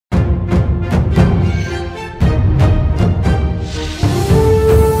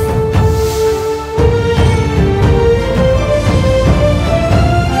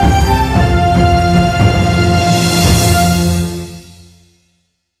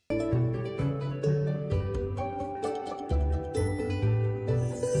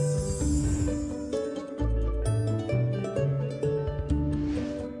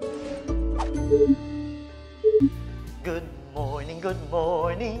Good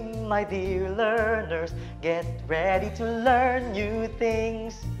morning, my dear learners. Get ready to learn new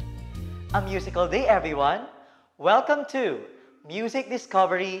things. A musical day, everyone. Welcome to Music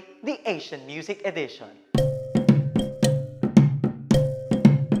Discovery, the Asian Music Edition.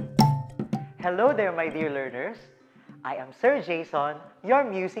 Hello there, my dear learners. I am Sir Jayson, your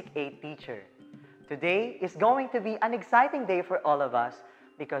Music Aid teacher. Today is going to be an exciting day for all of us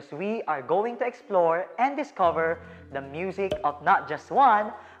because we are going to explore and discover the music of not just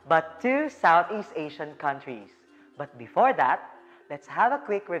one, but two Southeast Asian countries. But before that, let's have a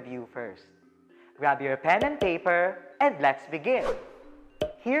quick review first. Grab your pen and paper and let's begin.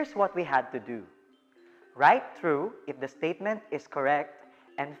 Here's what we had to do. Write true if the statement is correct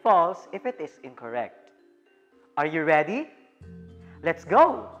and false if it is incorrect. Are you ready? Let's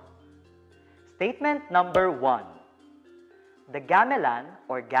go! Statement number 1. The gamelan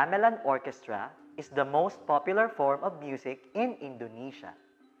or gamelan orchestra is the most popular form of music in Indonesia.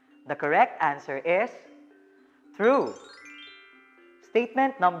 The correct answer is true.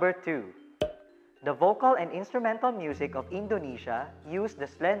 Statement number 2. The vocal and instrumental music of Indonesia use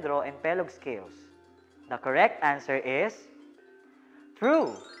the slendro and pelog scales. The correct answer is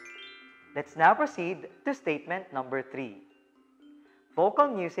true. Let's now proceed to statement number 3.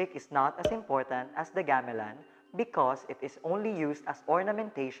 Vocal music is not as important as the gamelan because it is only used as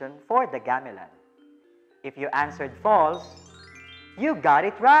ornamentation for the gamelan. If you answered false, you got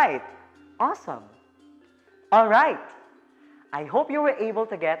it right. Awesome. Alright, I hope you were able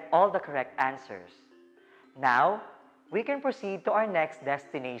to get all the correct answers. Now, we can proceed to our next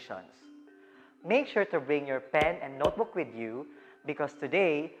destinations. Make sure to bring your pen and notebook with you because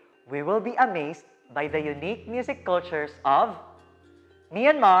today, we will be amazed by the unique music cultures of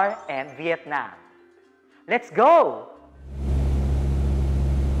Myanmar and Vietnam. Let's go!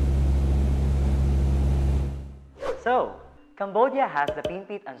 So, Cambodia has the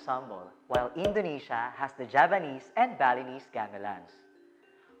Pinpit ensemble, while Indonesia has the Javanese and Balinese gamelans.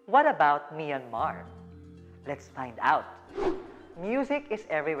 What about Myanmar? Let's find out. Music is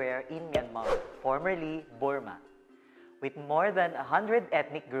everywhere in Myanmar, formerly Burma, with more than 100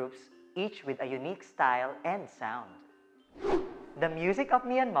 ethnic groups, each with a unique style and sound. The music of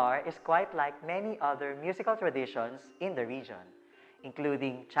Myanmar is quite like many other musical traditions in the region,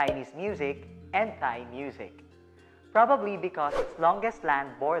 including Chinese music and Thai music, probably because its longest land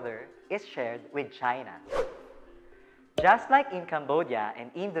border is shared with China. Just like in Cambodia and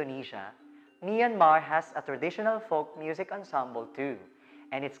Indonesia, Myanmar has a traditional folk music ensemble too,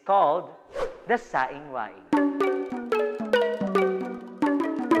 and it's called the Saing Waing.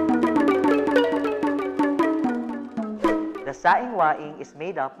 The Saing Waing is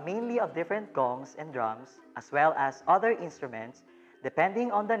made up mainly of different gongs and drums as well as other instruments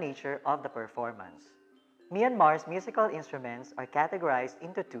depending on the nature of the performance. Myanmar's musical instruments are categorized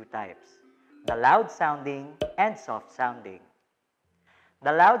into two types, the loud-sounding and soft-sounding.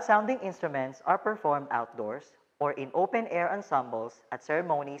 The loud-sounding instruments are performed outdoors or in open-air ensembles at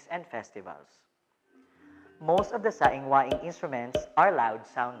ceremonies and festivals. Most of the Saing Waing instruments are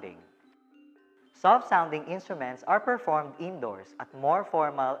loud-sounding. Soft-sounding instruments are performed indoors at more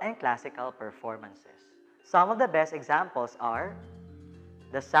formal and classical performances. Some of the best examples are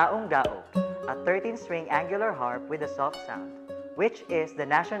the Saung Gaok, a 13-string angular harp with a soft sound, which is the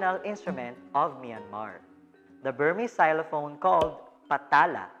national instrument of Myanmar. The Burmese xylophone called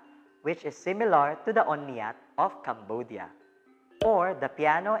Patala, which is similar to the Onniat of Cambodia. Or the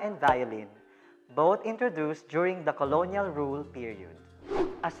piano and violin, both introduced during the colonial rule period.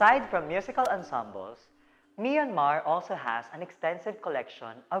 Aside from musical ensembles, Myanmar also has an extensive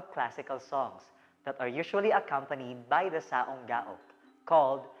collection of classical songs that are usually accompanied by the Saung Gaok,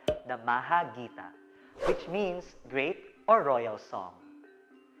 called the Maha Gita, which means great or royal song.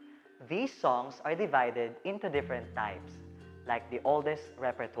 These songs are divided into different types, like the oldest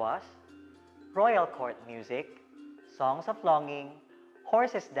repertoires, royal court music, songs of longing,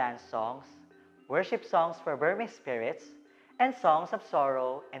 horses dance songs, worship songs for Burmese spirits, and songs of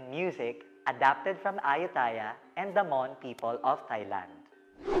sorrow and music adapted from Ayutthaya and the Mon people of Thailand.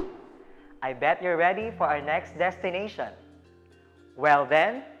 I bet you're ready for our next destination. Well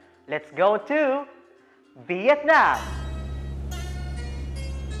then, let's go to Vietnam!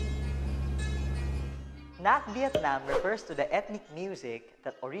 Nat Vietnam refers to the ethnic music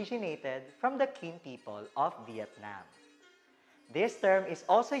that originated from the Kinh people of Vietnam. This term is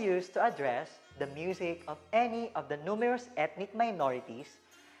also used to address the music of any of the numerous ethnic minorities,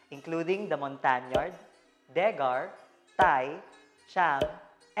 including the Montagnard, Degar, Thai, Cham,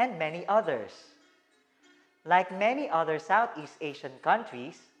 and many others. Like many other Southeast Asian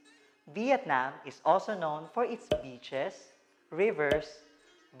countries, Vietnam is also known for its beaches, rivers,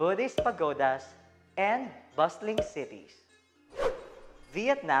 Buddhist pagodas, and bustling cities.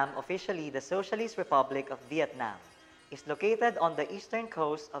 Vietnam, officially the Socialist Republic of Vietnam, is located on the eastern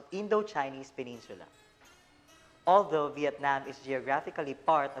coast of Indo-Chinese Peninsula. Although Vietnam is geographically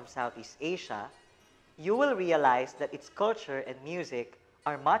part of Southeast Asia, you will realize that its culture and music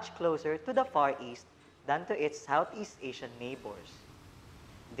are much closer to the Far East than to its Southeast Asian neighbors.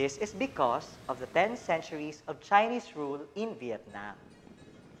 This is because of the 10 centuries of Chinese rule in Vietnam.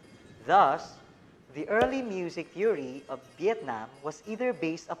 Thus, the early music theory of Vietnam was either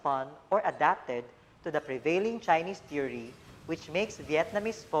based upon or adapted to the prevailing Chinese theory, which makes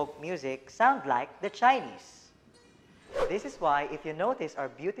Vietnamese folk music sound like the Chinese. This is why if you notice our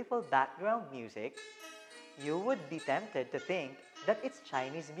beautiful background music, you would be tempted to think that it's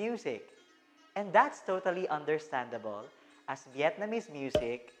Chinese music. And that's totally understandable, as Vietnamese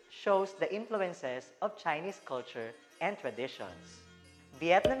music shows the influences of Chinese culture and traditions.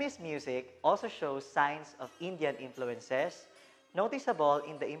 Vietnamese music also shows signs of Indian influences, noticeable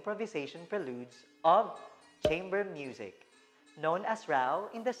in the improvisation preludes of chamber music, known as Rao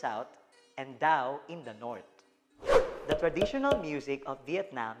in the south and Dao in the north. The traditional music of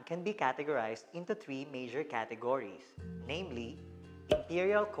Vietnam can be categorized into three major categories, namely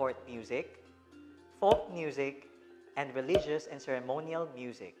imperial court music, folk music, and religious and ceremonial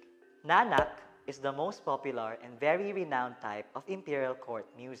music. Nanak is the most popular and very renowned type of imperial court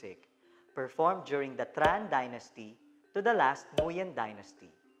music, performed during the Tran dynasty to the last Nguyen dynasty.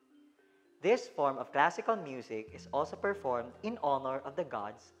 This form of classical music is also performed in honor of the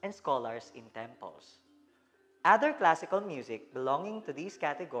gods and scholars in temples. Other classical music belonging to this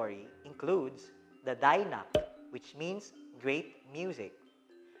category includes the Dai Nak, which means great music,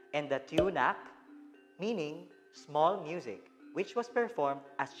 and the Tu Nak, meaning small music, which was performed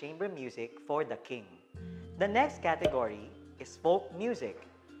as chamber music for the king. The next category is folk music,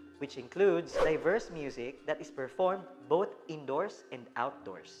 which includes diverse music that is performed both indoors and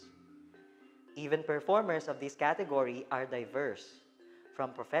outdoors. Even performers of this category are diverse,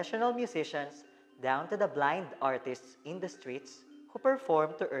 from professional musicians down to the blind artists in the streets who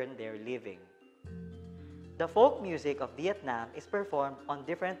perform to earn their living. The folk music of Vietnam is performed on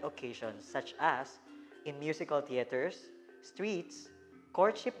different occasions such as in musical theaters, streets,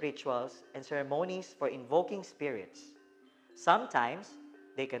 courtship rituals, and ceremonies for invoking spirits. Sometimes,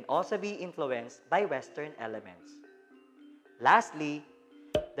 they can also be influenced by Western elements. Lastly,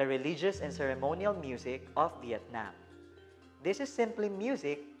 the religious and ceremonial music of Vietnam. This is simply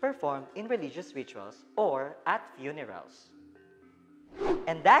music performed in religious rituals or at funerals.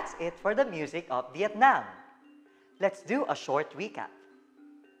 And that's it for the music of Vietnam. Let's do a short recap.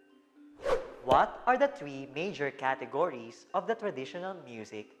 What are the three major categories of the traditional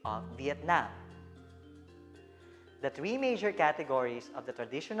music of Vietnam? The three major categories of the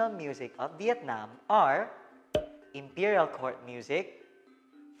traditional music of Vietnam are imperial court music,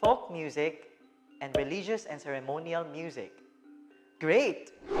 folk music, and religious and ceremonial music.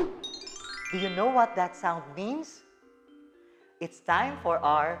 Great! Do you know what that sound means? It's time for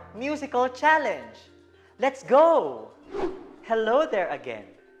our musical challenge. Let's go! Hello there again.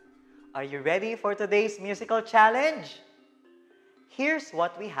 Are you ready for today's musical challenge? Here's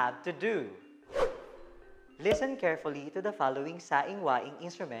what we have to do. Listen carefully to the following saing-waing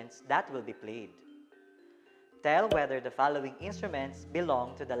instruments that will be played. Tell whether the following instruments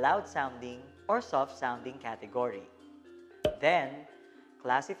belong to the loud-sounding or soft-sounding category. Then,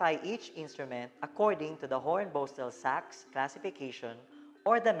 classify each instrument according to the hornbostel sax classification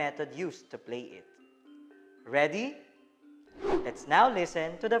or the method used to play it. Ready? Let's now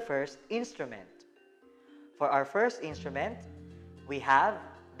listen to the first instrument. For our first instrument, we have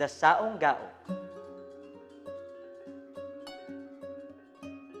the saong gaok.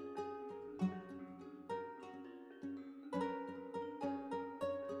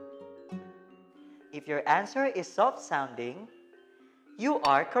 If your answer is soft-sounding, you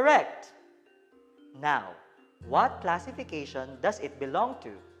are correct. Now, what classification does it belong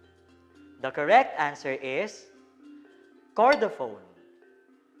to? The correct answer is chordophone.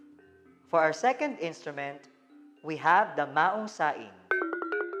 For our second instrument, we have the maong saing.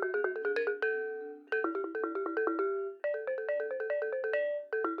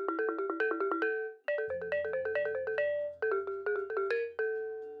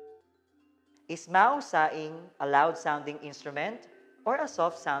 Is maong saing a loud-sounding instrument or a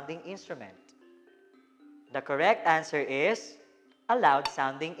soft-sounding instrument? The correct answer is a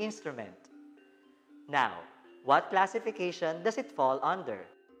loud-sounding instrument. Now, what classification does it fall under?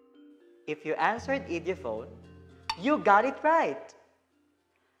 If you answered idiophone, you got it right!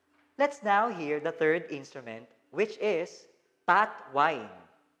 Let's now hear the third instrument, which is Patwain.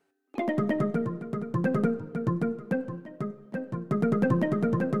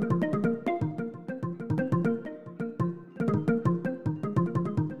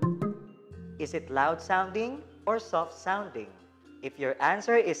 Is it loud sounding or soft sounding? If your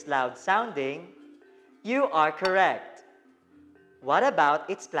answer is loud sounding, you are correct. What about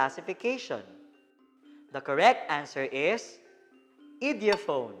its classification? The correct answer is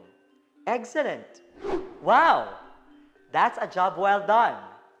idiophone. Excellent. Wow! That's a job well done.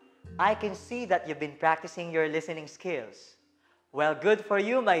 I can see that you've been practicing your listening skills. Well, good for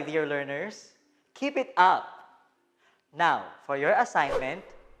you, my dear learners. Keep it up. Now, for your assignment,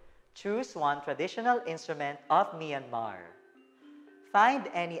 choose one traditional instrument of Myanmar. Find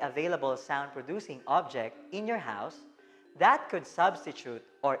any available sound-producing object in your house that could substitute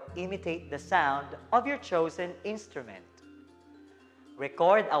or imitate the sound of your chosen instrument.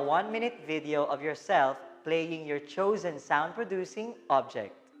 Record a 1-minute video of yourself playing your chosen sound-producing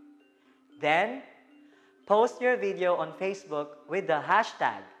object. Then, post your video on Facebook with the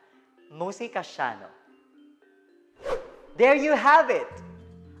hashtag Musicasiano. There you have it!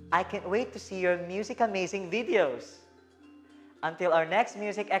 I can't wait to see your music amazing videos. Until our next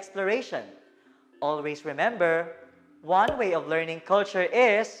music exploration, always remember, one way of learning culture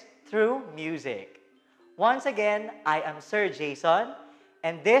is through music. Once again, I am Sir Jayson,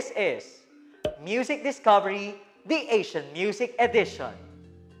 and this is Music Discovery, the Asian Music Edition.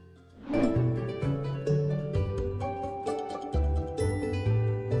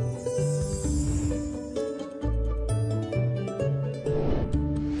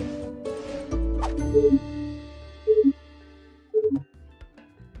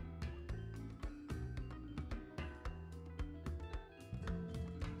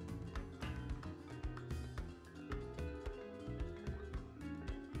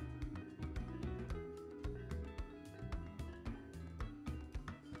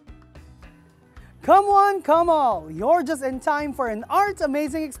 Come one, come all! You're just in time for an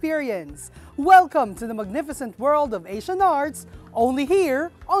art-amazing experience. Welcome to the magnificent world of Asian arts, only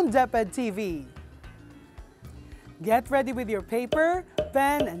here on DepEd TV. Get ready with your paper,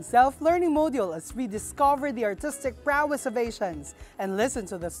 pen, and self-learning module as we discover the artistic prowess of Asians and listen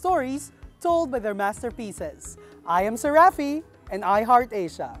to the stories told by their masterpieces. I am Sir Raffy, and I heart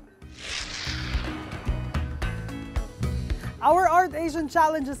Asia. Our Art Asian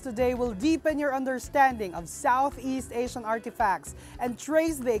challenges today will deepen your understanding of Southeast Asian artifacts and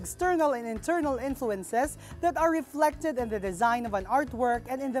trace the external and internal influences that are reflected in the design of an artwork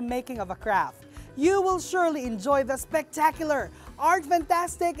and in the making of a craft. You will surely enjoy the spectacular,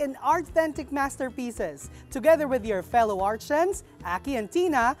 art-fantastic, and art-authentic masterpieces. Together with your fellow artisans, Aki and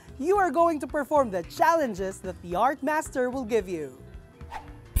Tina, you are going to perform the challenges that the art master will give you.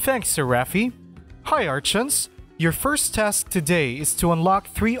 Thanks, Sir Raffy. Hi, artisans. Your first task today is to unlock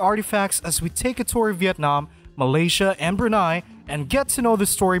 3 artifacts as we take a tour of Vietnam, Malaysia, and Brunei and get to know the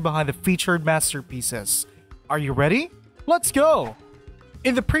story behind the featured masterpieces. Are you ready? Let's go!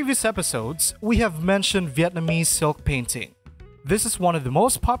 In the previous episodes, we have mentioned Vietnamese silk painting. This is one of the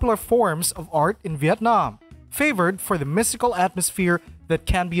most popular forms of art in Vietnam, favored for the mystical atmosphere that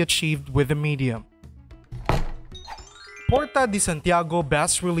can be achieved with the medium. Porta de Santiago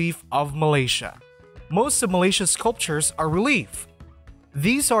bas-relief of Malaysia. Most of Malaysia's sculptures are relief.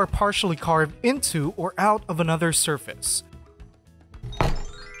 These are partially carved into or out of another surface.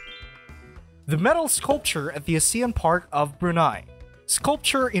 The metal sculpture at the ASEAN Park of Brunei.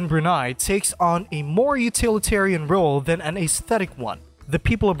 Sculpture in Brunei takes on a more utilitarian role than an aesthetic one. The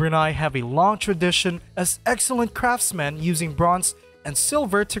people of Brunei have a long tradition as excellent craftsmen using bronze and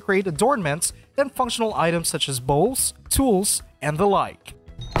silver to create adornments and functional items such as bowls, tools, and the like.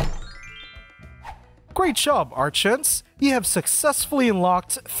 Great job, artisans! You have successfully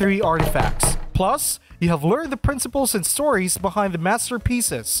unlocked 3 artifacts. Plus, you have learned the principles and stories behind the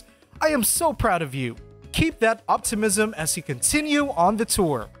masterpieces. I am so proud of you. Keep that optimism as you continue on the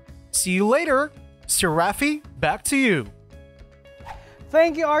tour. See you later. Sir Raffy, back to you.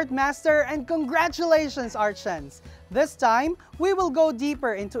 Thank you, Art Master, and congratulations, artisans! This time, we will go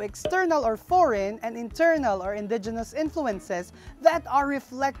deeper into external or foreign and internal or indigenous influences that are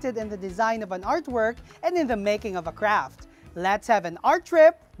reflected in the design of an artwork and in the making of a craft. Let's have an art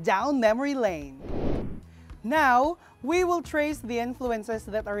trip down memory lane. Now, we will trace the influences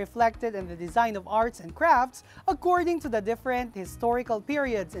that are reflected in the design of arts and crafts according to the different historical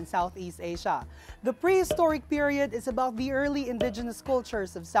periods in Southeast Asia. The prehistoric period is about the early indigenous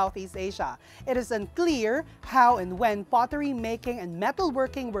cultures of Southeast Asia. It is unclear how and when pottery making and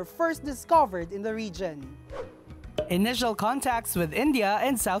metalworking were first discovered in the region. Initial contacts with India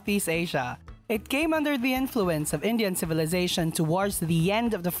and Southeast Asia. It came under the influence of Indian civilization towards the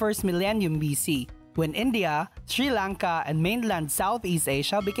end of the first millennium BC, when India, Sri Lanka, and mainland Southeast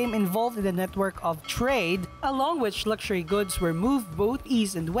Asia became involved in the network of trade, along which luxury goods were moved both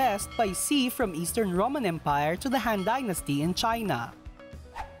east and west by sea from Eastern Roman Empire to the Han Dynasty in China.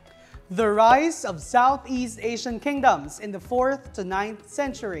 The rise of Southeast Asian kingdoms in the 4th to 9th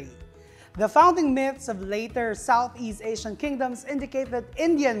century. The founding myths of later Southeast Asian kingdoms indicate that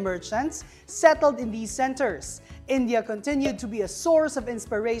Indian merchants settled in these centers. India continued to be a source of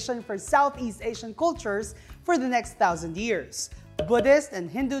inspiration for Southeast Asian cultures for the next 1,000 years. Buddhist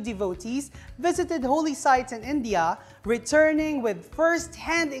and Hindu devotees visited holy sites in India, returning with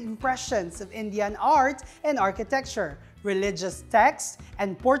first-hand impressions of Indian art and architecture, religious texts,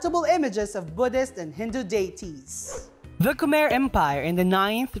 and portable images of Buddhist and Hindu deities. The Khmer Empire in the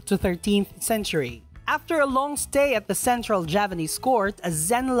 9th to 13th century. After a long stay at the central Javanese court, a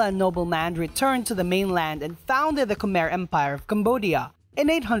Zenla nobleman returned to the mainland and founded the Khmer Empire of Cambodia.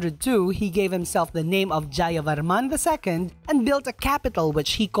 In 802, he gave himself the name of Jayavarman II and built a capital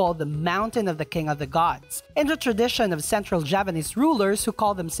which he called the Mountain of the King of the Gods, in the tradition of central Javanese rulers who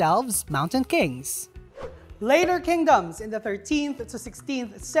call themselves Mountain Kings. Later kingdoms in the 13th to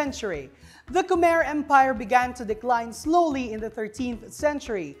 16th century. The Khmer Empire began to decline slowly in the 13th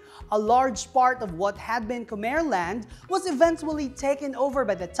century. A large part of what had been Khmer land was eventually taken over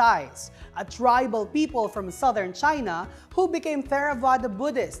by the Thais, a tribal people from southern China who became Theravada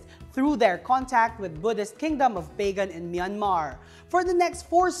Buddhist through their contact with Buddhist kingdom of Pagan in Myanmar. For the next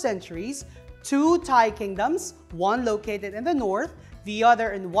 4 centuries, 2 Thai kingdoms, one located in the north, the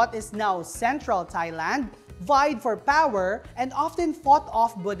other in what is now central Thailand, vied for power and often fought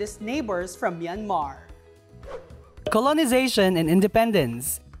off Buddhist neighbors from Myanmar. Colonization and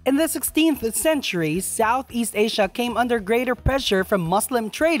independence. In the 16th century, Southeast Asia came under greater pressure from Muslim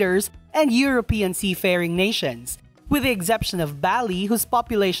traders and European seafaring nations. With the exception of Bali, whose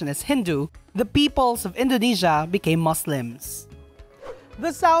population is Hindu, the peoples of Indonesia became Muslims.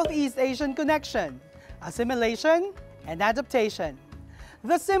 The Southeast Asian connection, assimilation, and adaptation.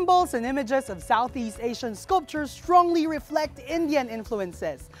 The symbols and images of Southeast Asian sculpture strongly reflect Indian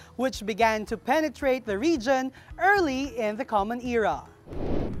influences, which began to penetrate the region early in the Common Era.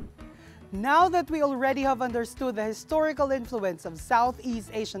 Now that we already have understood the historical influence of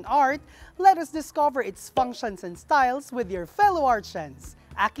Southeast Asian art, let us discover its functions and styles with your fellow artisans,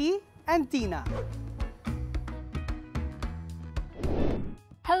 Aki and Tina.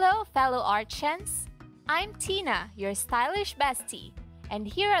 Hello, fellow artisans. I'm Tina, your stylish bestie. And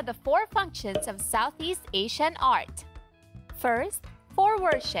here are the 4 functions of Southeast Asian art. First, for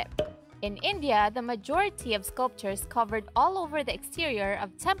worship. In India, the majority of sculptures covered all over the exterior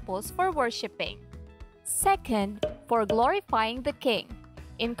of temples for worshipping. Second, for glorifying the king.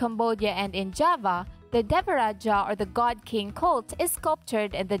 In Cambodia and in Java, the Devaraja or the God King cult is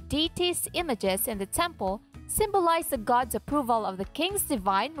sculptured and the deities' images in the temple symbolize the god's approval of the king's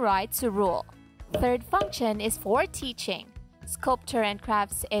divine right to rule. Third function is for teaching. Sculpture and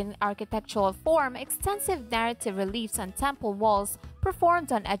crafts in architectural form, extensive narrative reliefs on temple walls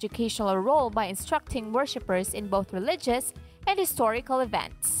performed an educational role by instructing worshippers in both religious and historical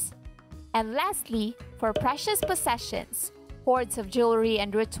events. And lastly, for precious possessions, hoards of jewelry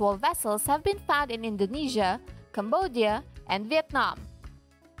and ritual vessels have been found in Indonesia, Cambodia, and Vietnam.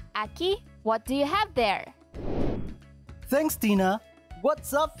 Aki, what do you have there? Thanks, Tina.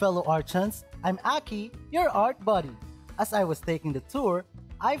 What's up, fellow artisans? I'm Aki, your art buddy. As I was taking the tour,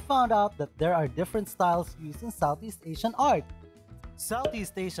 I found out that there are different styles used in Southeast Asian art.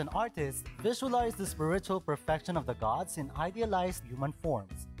 Southeast Asian artists visualize the spiritual perfection of the gods in idealized human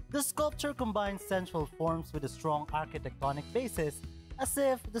forms. The sculpture combines sensual forms with a strong architectonic basis, as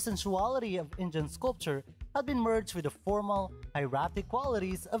if the sensuality of Indian sculpture had been merged with the formal, hieratic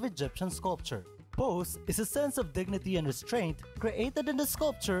qualities of Egyptian sculpture. Pose is a sense of dignity and restraint created in the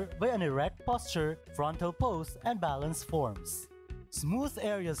sculpture by an erect posture, frontal pose, and balanced forms. Smooth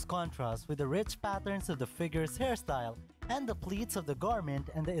areas contrast with the rich patterns of the figure's hairstyle and the pleats of the garment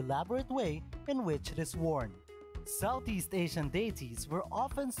and the elaborate way in which it is worn. Southeast Asian deities were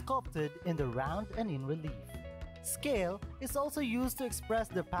often sculpted in the round and in relief. Scale is also used to express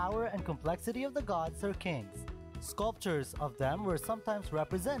the power and complexity of the gods or kings. Sculptures of them were sometimes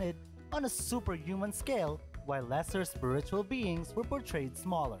represented on a superhuman scale, while lesser spiritual beings were portrayed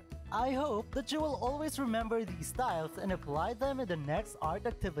smaller. I hope that you will always remember these styles and apply them in the next art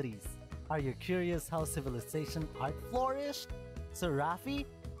activities. Are you curious how civilization art flourished? So Raffy,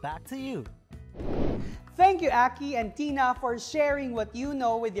 back to you. Thank you, Aki and Tina, for sharing what you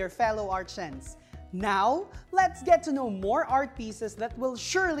know with your fellow artisans. Now, let's get to know more art pieces that will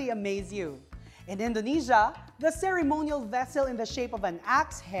surely amaze you. In Indonesia, the ceremonial vessel in the shape of an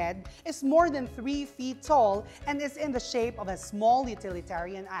axe head is more than 3 feet tall and is in the shape of a small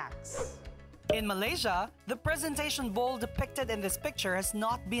utilitarian axe. In Malaysia, the presentation bowl depicted in this picture has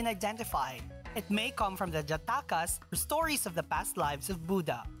not been identified. It may come from the Jatakas, or stories of the past lives of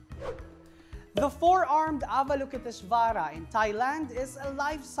Buddha. The four-armed Avalokiteshvara in Thailand is a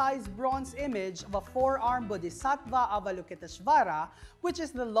life-size bronze image of a four-armed Bodhisattva Avalokiteshvara, which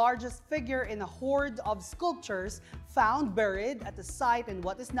is the largest figure in a horde of sculptures found buried at a site in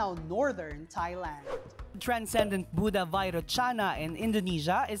what is now northern Thailand. Transcendent Buddha Vairochana in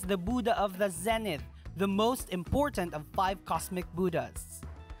Indonesia is the Buddha of the Zenith, the most important of 5 cosmic Buddhas.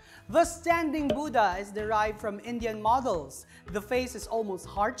 The standing Buddha is derived from Indian models. The face is almost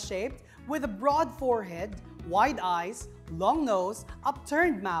heart-shaped, with a broad forehead, wide eyes, long nose,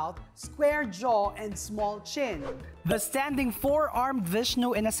 upturned mouth, square jaw, and small chin. The standing four-armed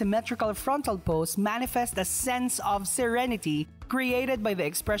Vishnu in a symmetrical frontal pose manifests a sense of serenity created by the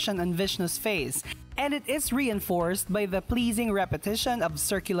expression on Vishnu's face, and it is reinforced by the pleasing repetition of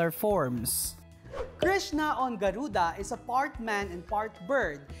circular forms. Krishna on Garuda is a part man and part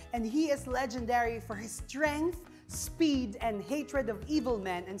bird, and he is legendary for his strength, speed, and hatred of evil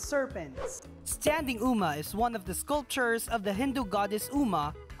men and serpents. Standing Uma is one of the sculptures of the Hindu goddess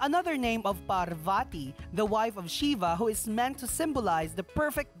Uma, another name of Parvati, the wife of Shiva, who is meant to symbolize the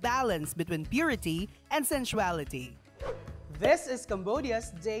perfect balance between purity and sensuality. This is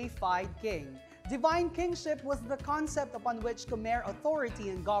Cambodia's deified king. Divine kingship was the concept upon which Khmer authority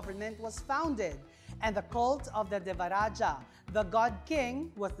and government was founded, and the cult of the Devaraja, the god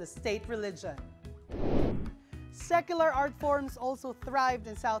king, was the state religion. Secular art forms also thrived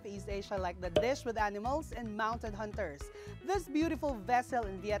in Southeast Asia, like the dish with animals and mounted hunters. This beautiful vessel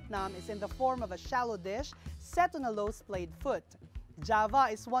in Vietnam is in the form of a shallow dish set on a low-splayed foot. Java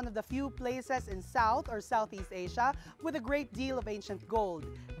is one of the few places in South or Southeast Asia with a great deal of ancient gold.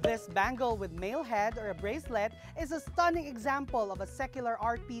 This bangle with male head or a bracelet is a stunning example of a secular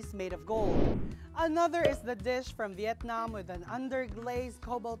art piece made of gold. Another is the dish from Vietnam with an underglazed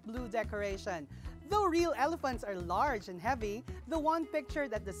cobalt blue decoration. Though real elephants are large and heavy, the one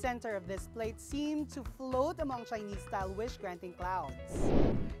pictured at the center of this plate seemed to float among Chinese-style wish-granting clouds.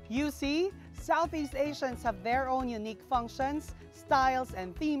 You see, Southeast Asians have their own unique functions, styles,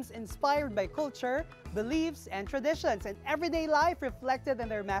 and themes inspired by culture, beliefs, and traditions, and everyday life reflected in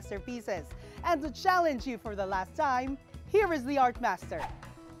their masterpieces. And to challenge you for the last time, here is the Art Master.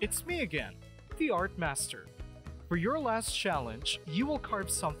 It's me again, the Art Master. For your last challenge, you will carve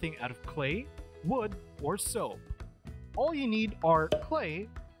something out of clay, wood, or soap. All you need are clay,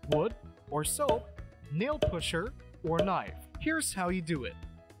 wood, or soap, nail pusher, or knife. Here's how you do it.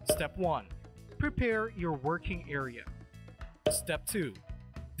 Step 1. Prepare your working area. Step 2.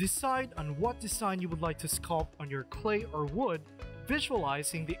 Decide on what design you would like to sculpt on your clay or wood,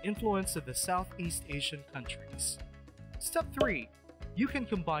 visualizing the influence of the Southeast Asian countries. Step 3. You can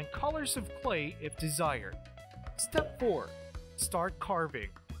combine colors of clay if desired. Step 4. Start carving.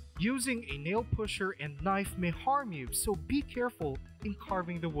 Using a nail pusher and knife may harm you, so be careful in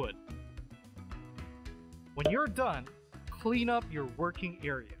carving the wood. When you're done, clean up your working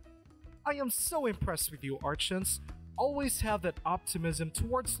area. I am so impressed with you, Archons. Always have that optimism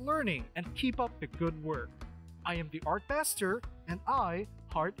towards learning and keep up the good work. I am the Art Master, and I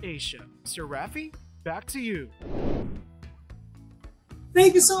heart Asia. Sir Raffy, back to you.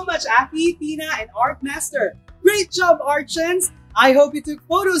 Thank you so much, Aki, Tina, and Art Master. Great job, Archons! I hope you took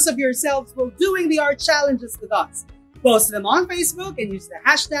photos of yourselves while doing the art challenges with us. Post them on Facebook and use the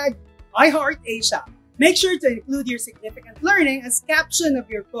hashtag #IHeartAsia. Make sure to include your significant learning as caption of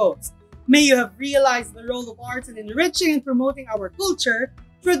your post. May you have realized the role of arts in enriching and promoting our culture,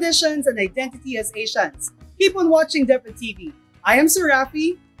 traditions, and identity as Asians. Keep on watching DepEd TV. I am Sir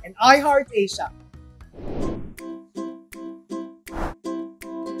Raffy, and I Heart Asia.